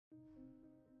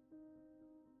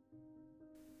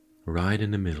Right in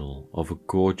the middle of a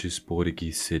gorgeous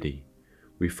Portuguese city,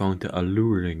 we found the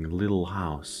alluring little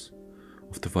house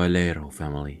of the Valero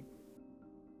family.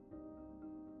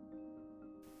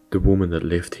 The woman that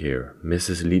lived here,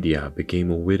 Mrs. Lidea,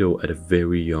 became a widow at a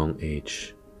very young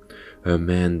age. Her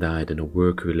man died in a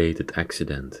work-related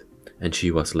accident, and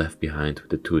she was left behind with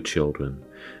the two children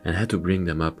and had to bring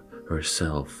them up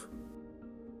herself.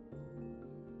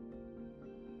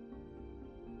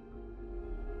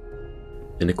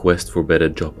 In a quest for better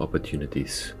job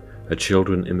opportunities, her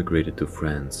children immigrated to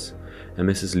France, and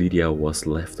Mrs. Lidea was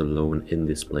left alone in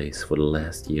this place for the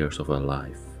last years of her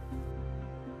life.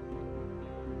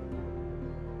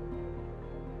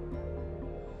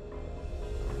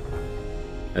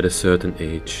 At a certain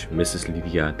age, Mrs.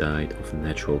 Lidea died of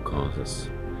natural causes,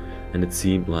 and it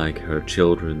seemed like her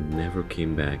children never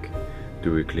came back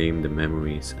to reclaim the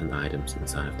memories and items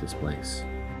inside of this place.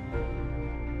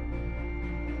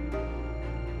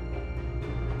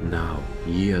 Now,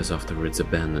 years after its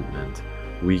abandonment,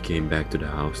 we came back to the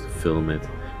house to film it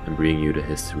and bring you the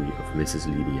history of Mrs.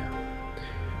 Lidea.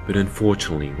 But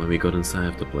unfortunately, when we got inside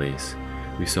of the place,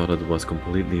 we saw that it was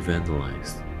completely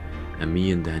vandalized, and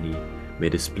me and Danny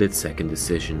made a split-second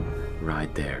decision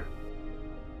right there.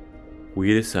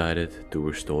 We decided to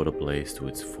restore the place to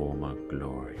its former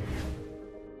glory.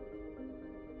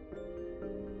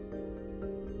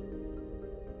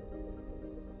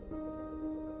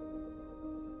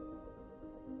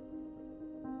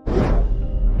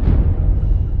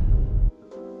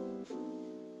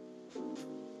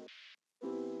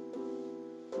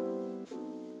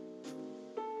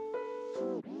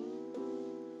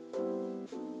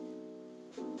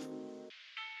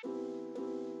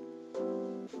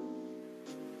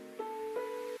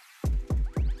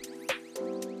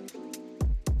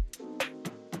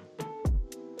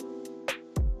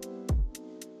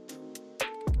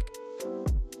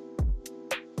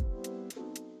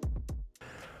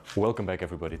 Welcome back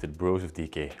everybody to the Bros of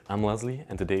Decay. I'm Leslie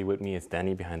and today with me is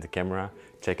Danny behind the camera.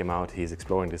 Check him out, he's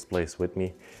exploring this place with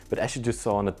me. But as you just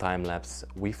saw in the time lapse,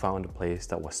 we found a place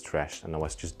that was trashed and I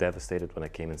was just devastated when I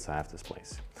came inside of this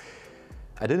place.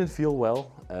 I didn't feel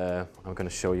well, I'm gonna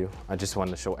show you. I just want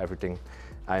to show everything.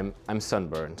 I'm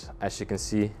sunburned. As you can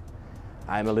see,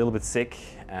 I'm a little bit sick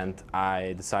and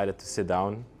I decided to sit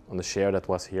down on the chair that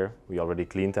was here. We already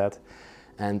cleaned that.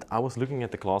 And I was looking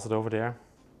at the closet over there.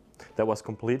 That was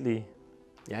completely,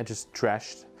 just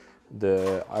trashed.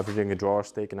 Everything in the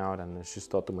drawers taken out, and I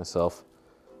just thought to myself,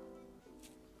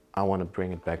 I want to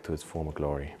bring it back to its former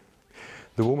glory.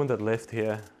 The woman that lived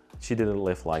here, she didn't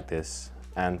live like this,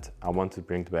 and I want to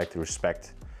bring back the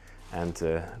respect and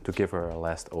to give her a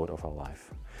last ode of her life.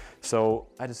 So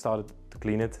I just started to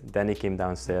clean it. Danny came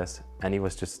downstairs, and he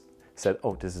said,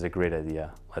 "Oh, this is a great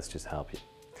idea. Let's just help you."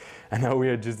 And now we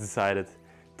have just decided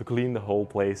to clean the whole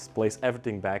place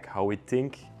everything back how we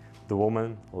think the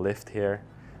woman lived here.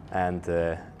 And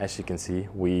as you can see,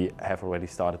 we have already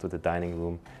started with the dining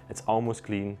room. It's almost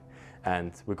clean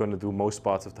and we're going to do most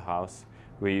parts of the house.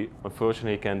 We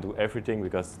unfortunately can't do everything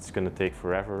because it's going to take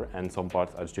forever and some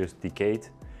parts are just decayed,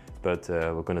 but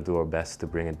we're going to do our best to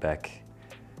bring it back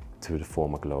to the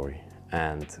former glory,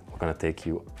 and we're going to take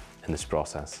you in this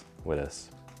process with us.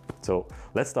 So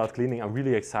let's start cleaning. I'm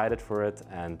really excited for it,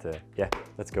 and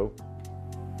let's go.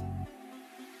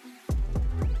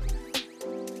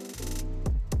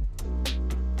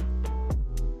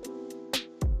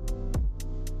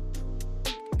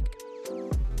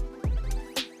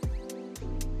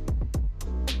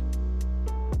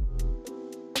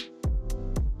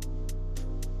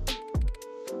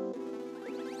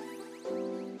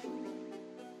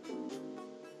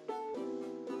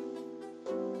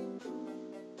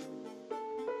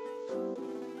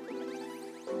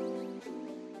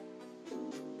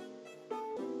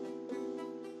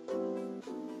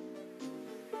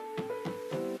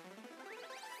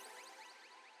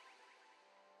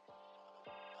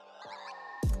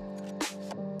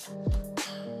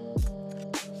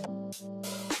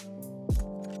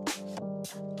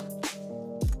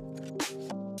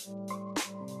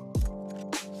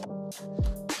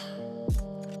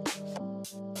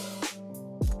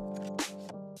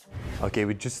 Okay,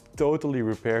 we just totally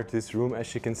repaired this room.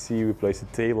 As you can see, we placed the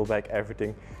table back,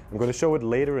 everything. I'm going to show it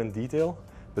later in detail,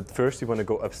 but first we want to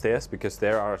go upstairs because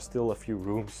there are still a few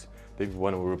rooms that we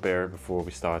want to repair before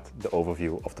we start the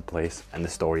overview of the place and the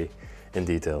story in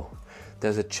detail.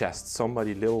 There's a chest.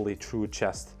 Somebody literally threw a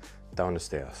chest down the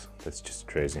stairs. That's just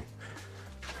crazy.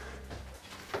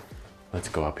 Let's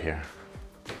go up here.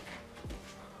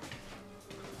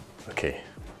 Okay.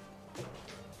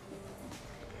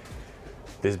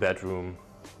 This bedroom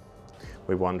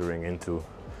we're wandering into.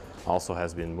 also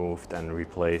has been moved and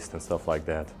replaced and stuff like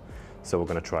that. So we're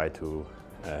gonna try to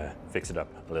fix it up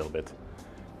a little bit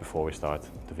before we start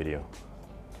the video.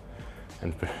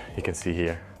 And you can see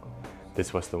here,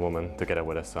 this was the woman together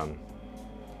with her son.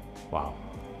 Wow.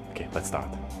 Okay, let's start.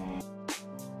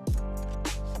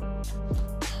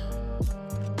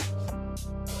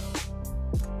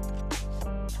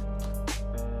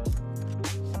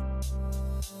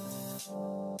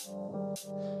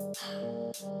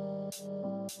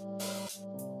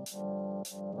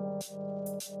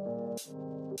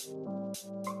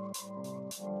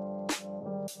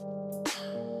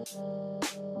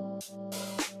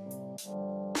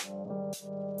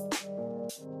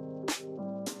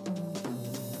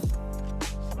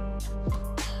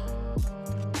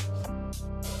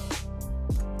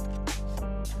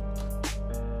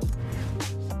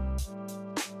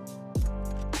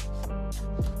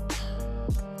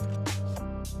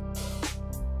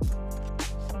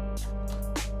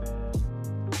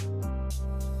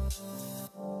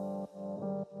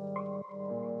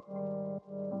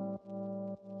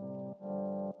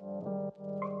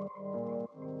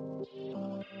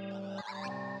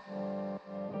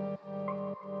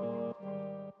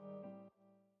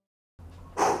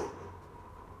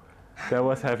 That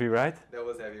was heavy, right? That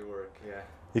was heavy work, yeah.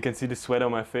 You can see the sweat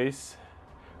on my face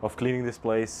of cleaning this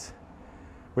place.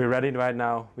 We're ready right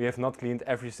now. We have not cleaned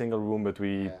every single room, but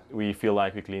we feel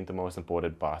like we cleaned the most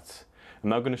important parts. I'm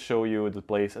now going to show you the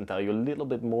place and tell you a little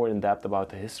bit more in depth about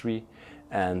the history.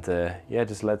 And yeah,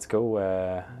 just let's go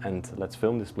and let's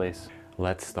film this place.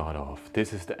 Let's start off.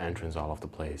 This is the entrance hall of the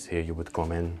place. Here you would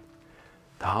come in.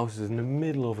 The house is in the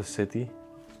middle of a city.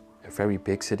 A very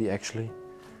big city actually.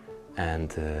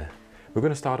 And we're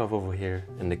gonna start off over here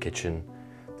in the kitchen.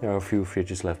 There are a few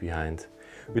fridges left behind.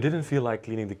 We didn't feel like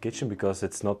cleaning the kitchen because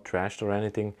it's not trashed or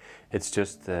anything. It's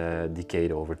just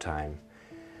decayed over time.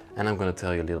 And I'm gonna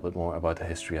tell you a little bit more about the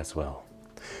history as well.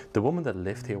 The woman that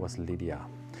lived here was Lidea.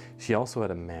 She also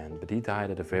had a man, but he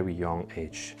died at a very young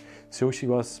age. So she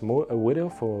was a widow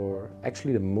for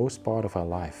actually the most part of her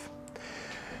life.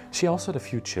 She also had a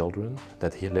few children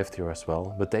that he lived here as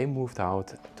well, but they moved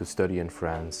out to study in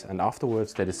France, and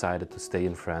afterwards they decided to stay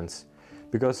in France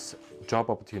because job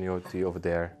opportunity over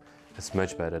there is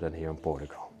much better than here in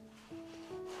Portugal.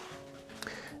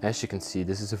 As you can see,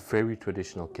 this is a very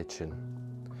traditional kitchen.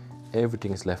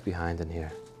 Everything is left behind in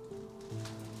here.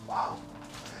 Wow.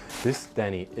 This,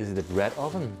 Danny, is it a red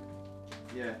oven?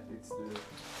 Yeah, it's the...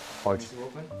 Or Is it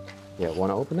open? yeah,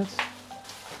 wanna open it?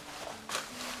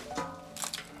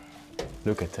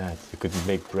 Look at that, you could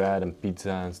make bread and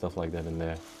pizza and stuff like that in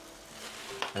there.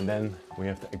 And then we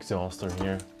have the exhauster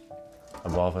here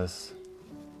above us.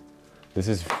 This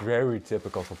is very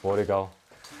typical for Portugal.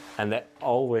 And they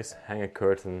always hang a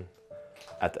curtain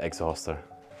at the exhauster.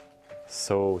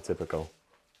 So typical.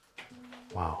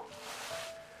 Wow.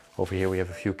 Over here we have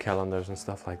a few calendars and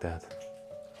stuff like that.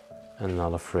 And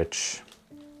another fridge.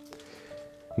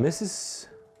 Mrs.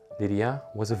 Lidea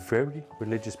was a very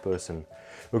religious person.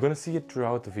 We're gonna see it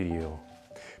throughout the video.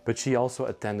 But she also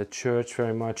attended church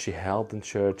very much. She helped in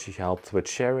church, she helped with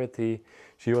charity.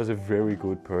 She was a very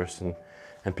good person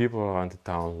and people around the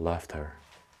town loved her.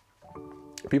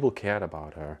 People cared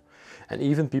about her. And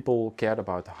even people cared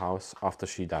about the house after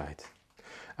she died.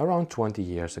 Around 20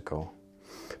 years ago.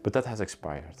 But that has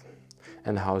expired.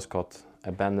 And the house got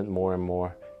abandoned more and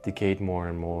more, decayed more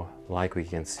and more, like we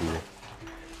can see.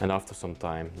 And after some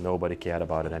time, nobody cared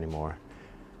about it anymore.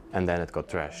 And then it got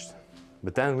trashed.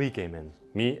 But then we came in,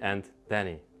 me and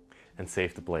Danny, and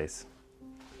saved the place.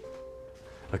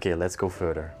 Okay, let's go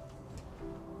further.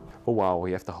 Oh wow,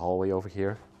 we have the hallway over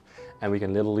here. And we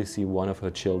can literally see one of her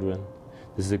children.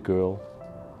 This is a girl.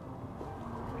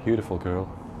 Beautiful girl.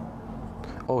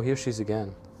 Oh, here she's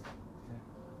again.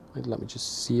 Wait, let me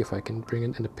just see if I can bring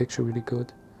it in the picture really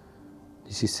good.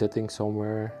 Is she sitting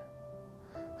somewhere?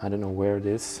 I don't know where it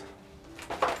is.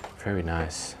 Very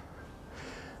nice.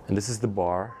 And this is the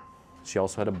bar. She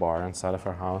also had a bar inside of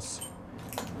her house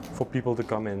for people to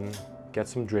come in, get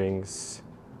some drinks.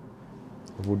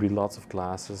 There would be lots of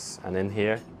glasses. And in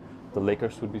here, the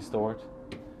liquors would be stored.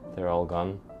 They're all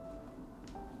gone.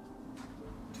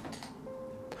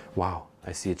 Wow,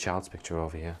 I see a child's picture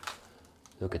over here.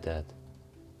 Look at that.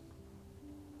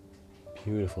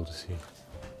 Beautiful to see.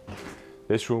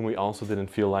 This room we also didn't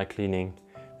feel like cleaning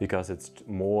because it's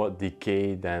more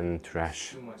decay than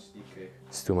trash. Too much decay.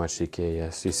 It's too much decay,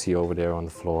 yes. You see over there on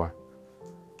the floor.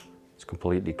 It's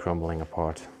completely crumbling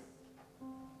apart.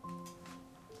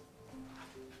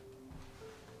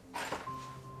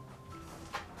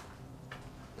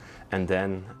 And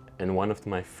then in one of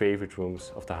my favorite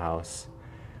rooms of the house,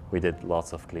 we did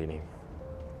lots of cleaning.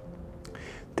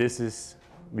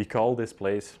 We call this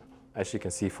place, as you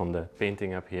can see from the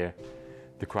painting up here,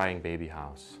 the crying baby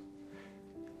house.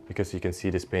 Because you can see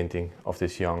this painting of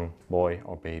this young boy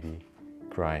or baby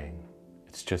crying.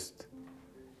 It's just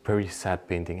very sad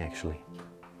painting actually.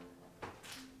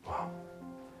 Wow.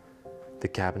 The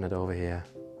cabinet over here,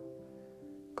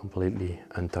 completely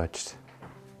untouched.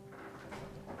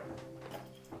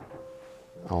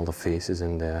 All the faces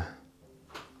in there.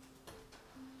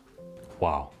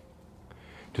 Wow.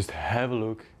 Just have a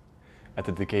look at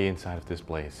the decay inside of this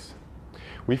place.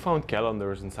 We found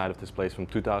calendars inside of this place from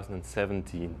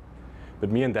 2017, but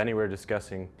me and Danny were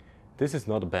discussing, this is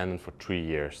not abandoned for 3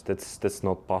 years. That's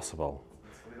not possible.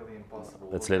 It's literally impossible.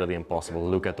 It's literally impossible.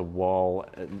 Look at the wall.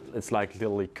 It's like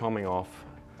literally coming off.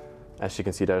 As you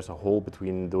can see, there's a hole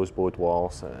between those both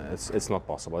walls. It's not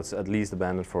possible. It's at least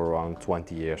abandoned for around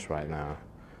 20 years right now.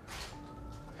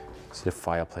 See the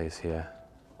fireplace here,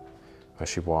 where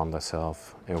she warmed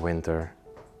herself in winter,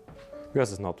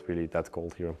 because it's not really that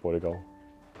cold here in Portugal.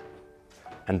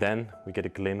 And then we get a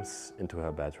glimpse into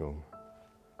her bedroom.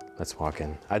 Let's walk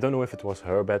in. I don't know if it was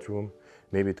her bedroom.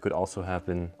 Maybe it could also have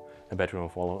been a bedroom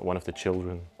of one of the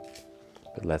children.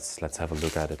 But let's have a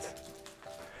look at it.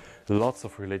 Lots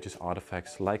of religious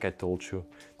artifacts, like I told you.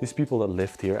 These people that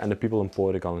lived here and the people in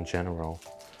Portugal in general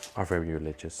are very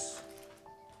religious.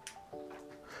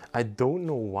 I don't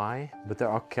know why, but there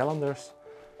are calendars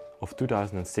of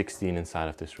 2016 inside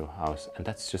of this house, and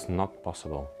that's just not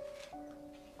possible.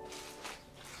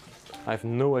 I have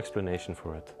no explanation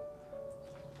for it.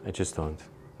 I just don't.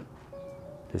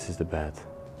 This is the bed.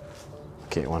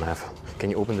 Okay, can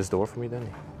you open this door for me,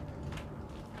 Danny?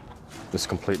 It's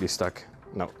completely stuck.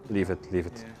 No, leave it. Yeah.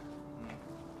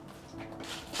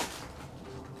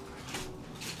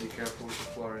 Be careful with the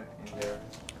floor in there.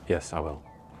 Yes, I will.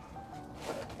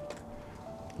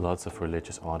 Lots of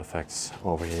religious artifacts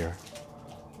over here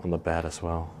on the bed as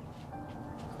well.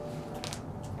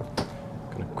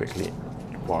 Gonna quickly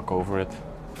walk over it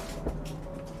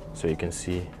so you can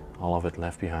see all of it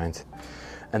left behind.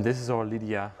 And this is our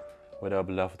Lidea with our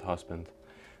beloved husband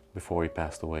before he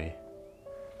passed away.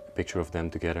 A picture of them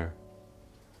together.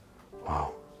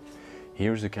 Wow.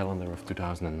 Here's a calendar of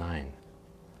 2009.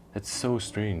 That's so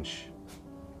strange.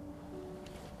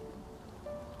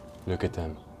 Look at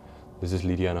them. This is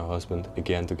Lidea and her husband,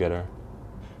 again together.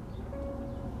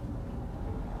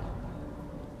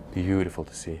 Beautiful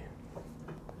to see.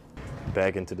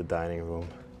 Back into the dining room.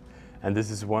 And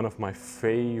this is one of my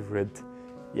favorite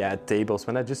tables.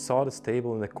 When I just saw this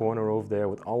table in the corner over there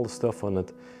with all the stuff on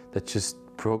it, that just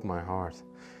broke my heart.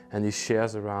 And these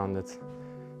chairs around it,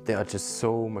 they are just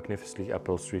so magnificently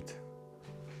upholstered.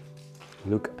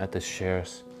 Look at the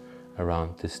chairs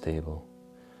around this table.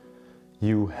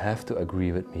 You have to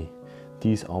agree with me.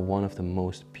 These are one of the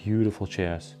most beautiful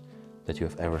chairs that you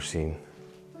have ever seen.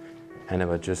 And they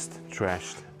were just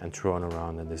trashed and thrown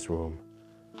around in this room.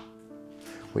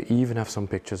 We even have some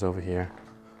pictures over here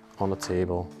on the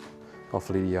table of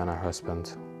Lidea and her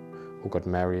husband who got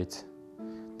married,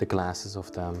 the glasses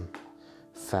of them,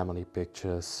 family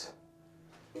pictures.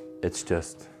 It's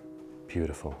just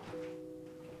beautiful.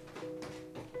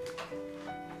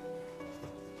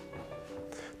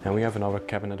 And we have another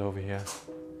cabinet over here.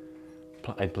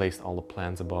 I placed all the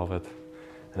plants above it,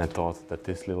 and I thought that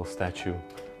this little statue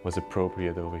was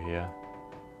appropriate over here.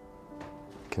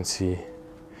 You can see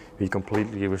we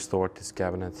completely restored this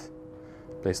cabinet,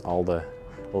 placed all the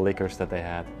liquors that they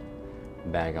had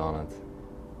back on it.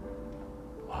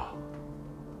 Wow.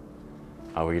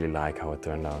 I really like how it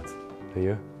turned out. Do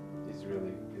you? It's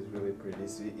really pretty.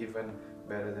 It's even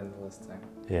better than the last time.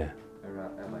 Yeah.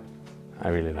 I like it. I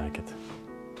really like it.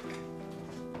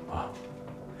 Wow.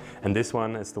 And this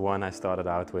one is the one I started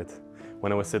out with.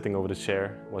 When I was sitting over the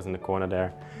chair, was in the corner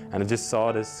there, and I just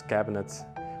saw this cabinet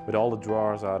with all the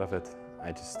drawers out of it.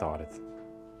 I just started.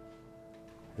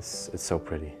 It's so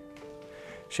pretty.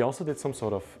 She also did some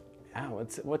sort of,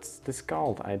 what's this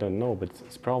called? I don't know, but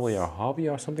it's probably a hobby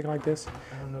or something like this.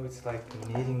 I don't know, it's like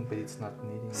knitting, but it's not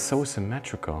knitting. So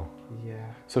symmetrical. Yeah.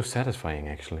 So satisfying,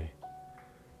 actually.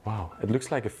 Wow, it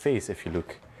looks like a face if you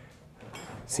look.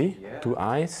 See? Yeah. 2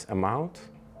 eyes, a mouth.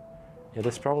 Yeah,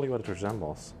 that's probably what it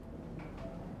resembles.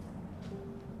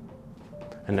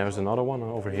 And there's another one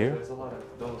over here. There's a lot of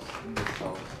those in this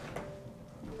house.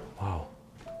 Wow.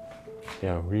 They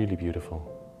are really beautiful.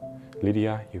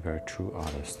 Lidea, you were a true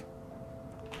artist.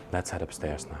 Let's head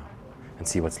upstairs now and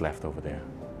see what's left over there.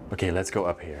 Okay, let's go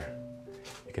up here.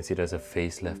 You can see there's a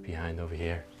face left behind over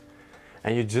here.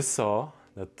 And you just saw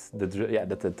that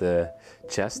the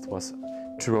chest was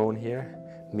thrown here.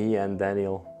 Me and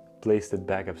Daniel placed it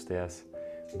back upstairs.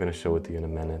 I'm gonna show it to you in a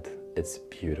minute. It's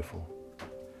beautiful.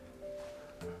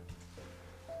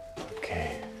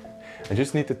 I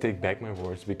just need to take back my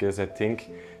words because I think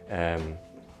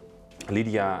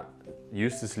Lidea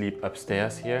used to sleep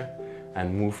upstairs here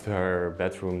and moved her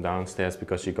bedroom downstairs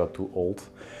because she got too old.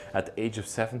 At the age of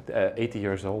 80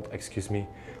 years old, excuse me,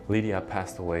 Lidea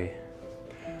passed away.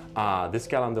 This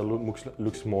calendar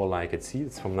looks more like it. See,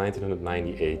 it's from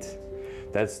 1998.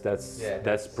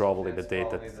 That's probably the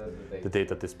date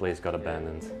that this place got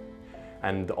abandoned.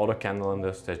 And the other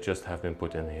calendars that just have been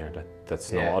put in here,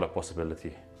 that's no other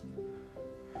possibility.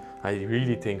 I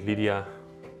really think Lidea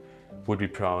would be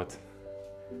proud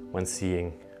when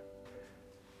seeing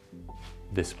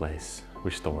this place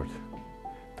restored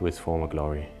to its former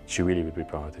glory. She really would be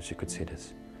proud if she could see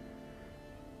this.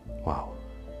 Wow.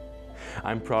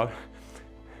 I'm proud.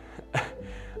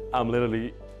 I'm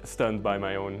literally stunned by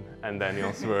my own and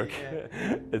Daniel's work.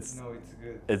 It's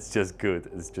good. It's just good.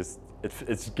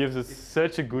 It gives us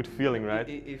such a good feeling, right?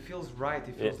 It feels right.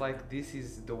 It feels like this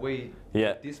is the way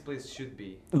this place should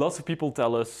be. Lots of people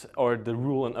tell us, or the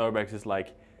rule in urbex is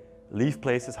like, leave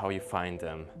places how you find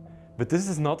them. But this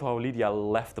is not how Lidea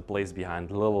left the place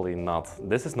behind, literally not.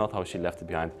 This is not how she left it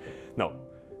behind. No,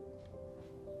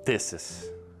 this is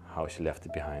how she left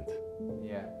it behind.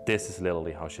 Yeah. This is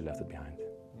literally how she left it behind,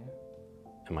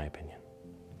 in my opinion.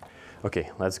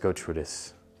 Okay, let's go through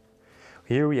this.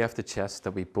 Here we have the chest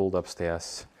that we pulled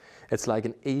upstairs. It's like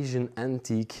an Asian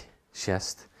antique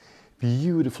chest,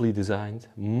 beautifully designed,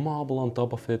 marble on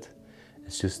top of it.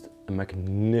 It's just a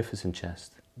magnificent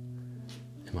chest,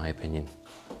 in my opinion.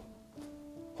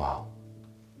 Wow.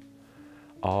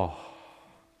 Oh,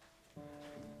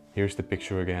 here's the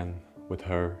picture again with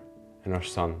her and her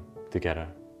son together.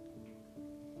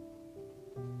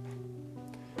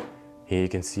 Here you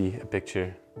can see a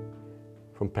picture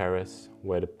from Paris,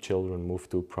 where the children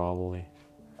moved to probably.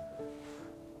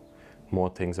 More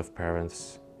things of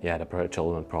parents. Yeah, the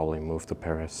children probably moved to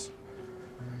Paris.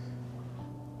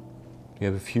 We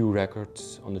have a few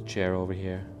records on the chair over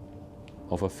here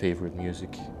of our favorite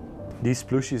music. These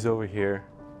plushies over here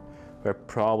were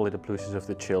probably the plushies of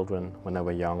the children when they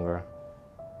were younger.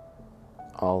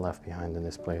 All left behind in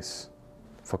this place.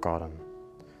 Forgotten.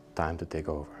 Time to take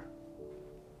over.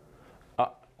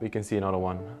 We can see another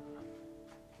one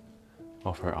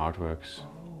of her artworks.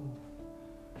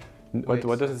 What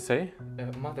does it say?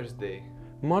 Mother's Day.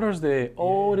 Mother's Day.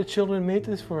 Oh, the children made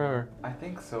this for her. I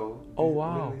think so. Oh,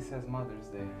 wow. It really says Mother's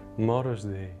Day. Mother's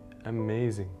Day.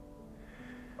 Amazing.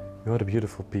 What a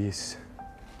beautiful piece.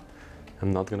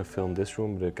 I'm not going to film this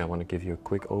room, but I want to give you a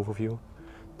quick overview.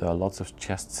 There are lots of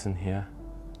chests in here.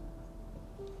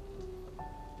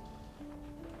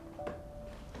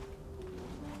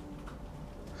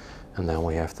 And then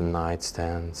we have the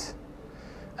nightstand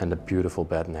and the beautiful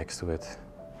bed next to it.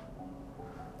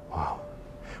 Wow.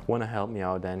 Wanna help me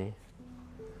out, Danny?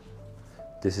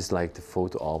 This is like the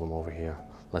photo album over here.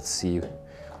 Let's see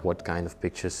what kind of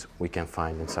pictures we can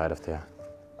find inside of there.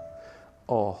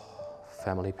 Oh,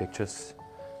 family pictures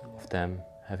of them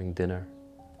having dinner.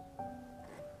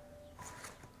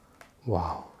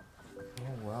 Wow.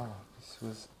 Oh wow, this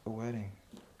was a wedding.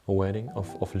 A wedding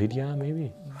of Lidea,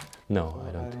 maybe? No, well,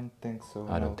 I don't think so.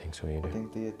 I don't think so either. I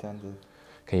think they attended.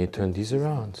 Can you turn these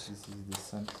around? This is the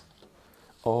sun.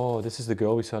 Oh, this is the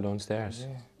girl we saw downstairs.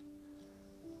 Yeah.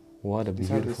 What a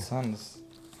beautiful... These are the sons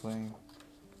playing.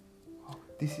 Oh,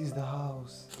 this is the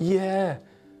house. Yeah!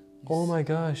 Oh my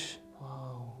gosh.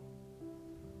 Wow.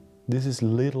 This is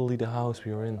literally the house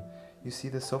we are in. You see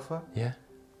the sofa? Yeah.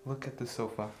 Look at the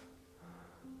sofa.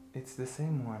 It's the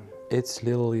same one. It's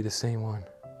literally the same one.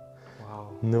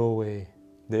 Wow. No way.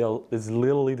 It's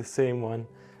literally the same one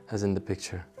as in the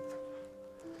picture.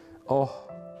 Oh.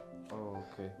 Oh,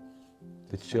 okay.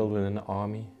 The children in the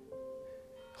army.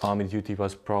 Army duty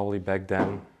was probably back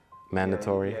then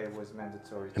mandatory. Yeah, it was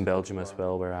mandatory. In Belgium as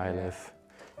well, where I live.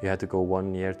 You had to go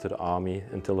 1 year to the army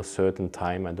until a certain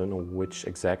time. I don't know which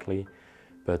exactly,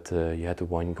 but you had to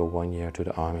go 1 year to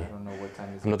the army. I don't know what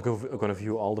time I'm not going to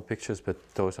view all the pictures, but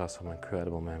those are some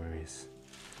incredible memories.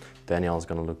 Daniel's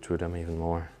going to look through them even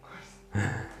more.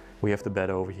 We have the bed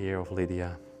over here of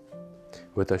Lidea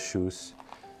with her shoes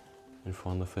in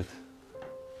front of it.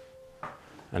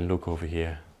 And look over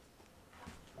here.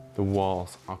 The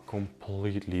walls are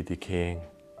completely decaying.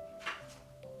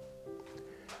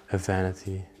 A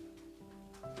vanity.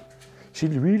 She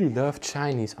really loved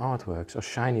Chinese artworks or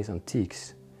Chinese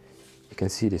antiques. You can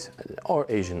see this, or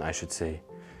Asian I should say.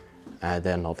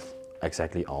 They're not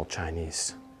exactly all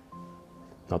Chinese.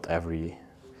 Not every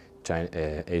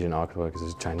Asian artwork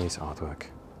is a Chinese artwork.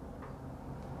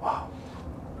 Wow.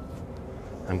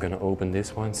 I'm gonna open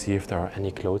this one, see if there are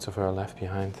any clothes of her left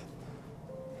behind.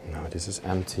 No, this is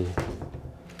empty.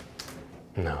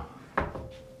 No.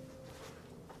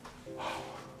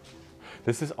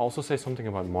 Does this also say something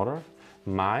about mother?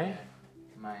 My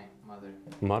mother.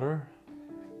 Mother?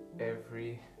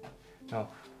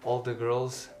 All the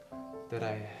girls that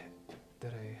I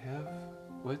have.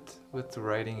 What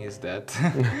writing is that?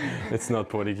 It's not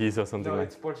Portuguese or something no, like.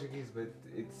 It's Portuguese, but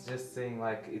it's just saying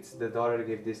like it's the daughter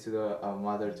gave this to the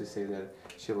mother to say that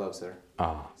she loves her.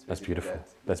 Ah, that's beautiful.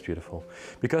 That's beautiful.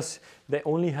 Because they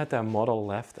only had their model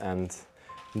left, and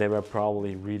they were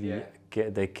probably really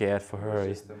they cared for her.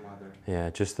 Just the mother. Yeah,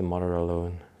 just the mother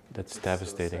alone. That's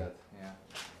devastating. So sad. Yeah.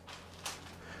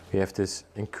 We have this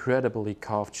incredibly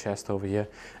carved chest over here,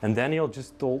 and Daniel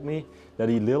just told me that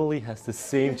he literally has the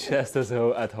same chest as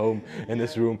at home in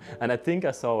this room. And I think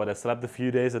I saw it. I slept a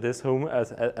few days at his home,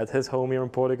 at his home here in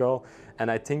Portugal, and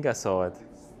I think I saw it.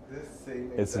 It's the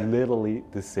same. It's literally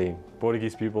the same.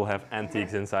 Portuguese people have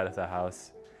antiques inside of their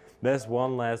house. There's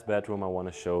one last bedroom I want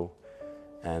to show,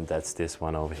 and that's this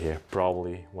one over here.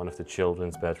 Probably one of the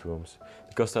children's bedrooms,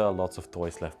 because there are lots of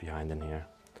toys left behind in here.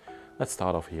 Let's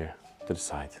start off here to the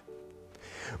side.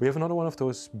 We have another one of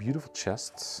those beautiful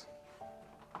chests,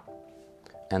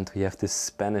 and we have this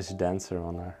Spanish dancer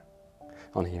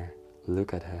on here.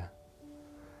 Look at her.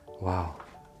 Wow.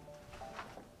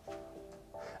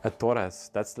 A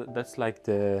Torres. That's like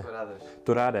the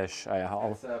Touradas.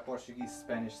 It's a Portuguese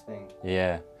Spanish thing.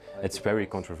 Yeah, like it's very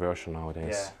controversial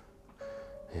nowadays.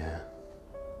 Yeah.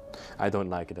 I don't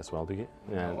like it as well, do you?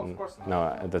 No, of course not.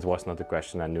 No, that was not the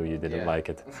question. I knew you didn't like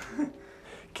it.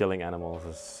 Killing animals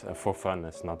is for fun.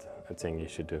 It's not a thing you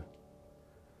should do.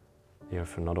 You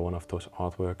have another one of those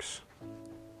artworks.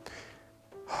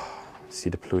 See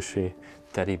the plushie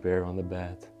teddy bear on the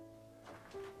bed.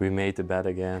 We made the bed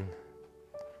again.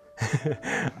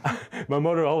 My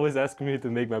mother always asks me to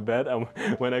make my bed, and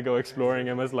when I go exploring,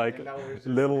 I was like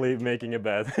literally making a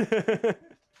bed.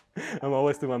 I'm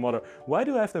always to my mother, why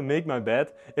do I have to make my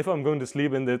bed if I'm going to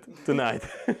sleep in it tonight?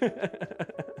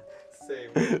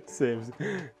 Same. Same.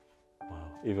 Wow,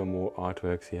 even more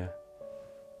artworks here.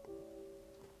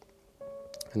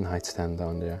 A nightstand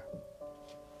down there.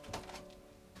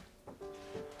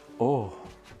 Oh,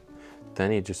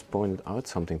 Danny just pointed out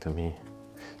something to me.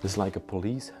 It's like a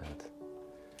police hat.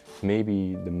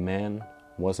 Maybe the man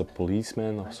was a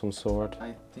policeman of some sort.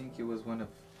 I think it was one of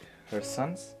her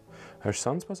sons. Her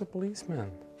son was a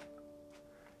policeman.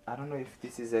 I don't know if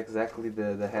this is exactly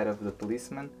the head of the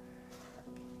policeman.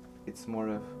 It's more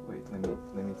of, wait, let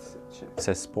me check. It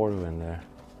says Sporto in there.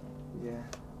 Yeah.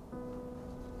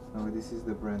 No, this is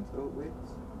the brand. Oh wait.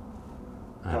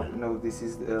 No, this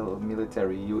is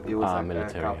military. It was like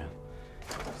military. A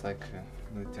it's like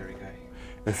a military guy.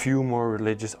 A few more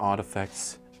religious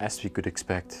artifacts, as we could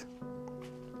expect.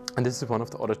 And this is one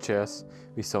of the other chairs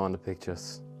we saw in the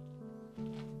pictures.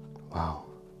 Wow,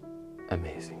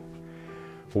 amazing.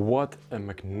 What a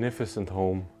magnificent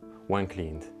home when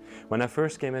cleaned. When I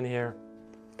first came in here,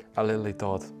 I literally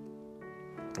thought,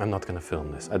 I'm not gonna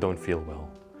film this, I don't feel well.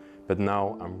 But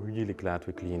now I'm really glad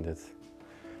we cleaned it.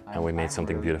 And we made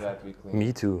something really beautiful.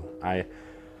 Me too. It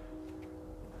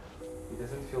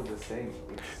doesn't feel the same.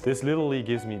 This literally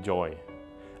gives me joy.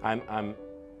 I'm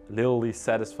literally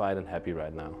satisfied and happy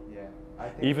right now. Yeah.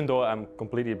 Even though I'm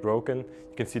completely broken,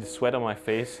 you can see the sweat on my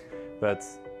face, but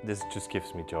this just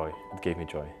gives me joy. It gave me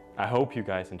joy. I hope you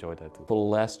guys enjoyed that too. For the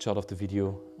last shot of the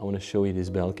video, I want to show you this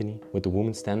balcony with the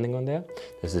woman standing on there.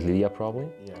 This is Lidea probably.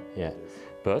 Yeah.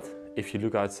 But if you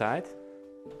look outside,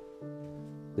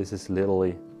 this is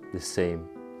literally the same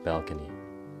balcony.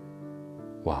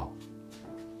 Wow.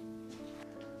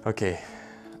 Okay,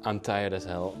 I'm tired as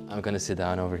hell. I'm gonna sit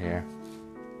down over here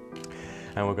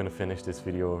and we're gonna finish this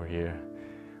video over here.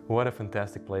 What a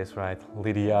fantastic place, right?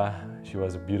 Lidea, she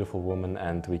was a beautiful woman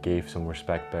and we gave some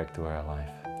respect back to her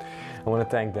life. I want to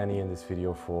thank Danny in this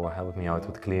video for helping me out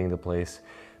with cleaning the place.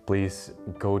 Please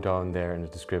go down there in the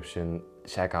description,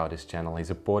 check out his channel. He's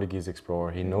a Portuguese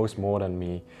explorer, he knows more than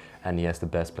me and he has the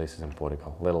best places in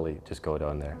Portugal. Literally, just go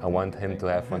down there. I want him to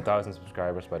have 1,000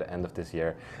 subscribers by the end of this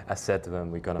year. I said to him,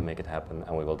 we're gonna make it happen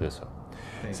and we will do so.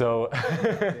 So,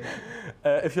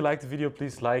 if you liked the video,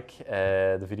 please like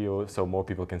the video so more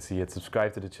people can see it.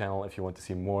 Subscribe to the channel if you want to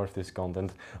see more of this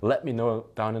content. Let me know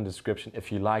down in the description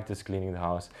if you like this cleaning the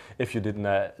house. If you did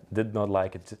not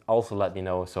like it, also let me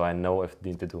know so I know if I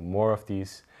need to do more of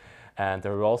these. And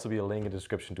there will also be a link in the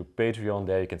description to Patreon.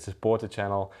 There you can support the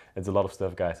channel. It's a lot of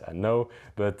stuff, guys, I know,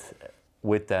 but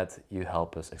with that you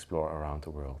help us explore around the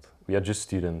world. We are just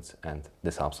students and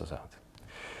this helps us out.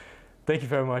 Thank you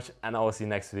very much and I will see you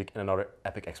next week in another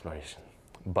epic exploration.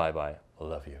 Bye bye,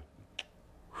 love you.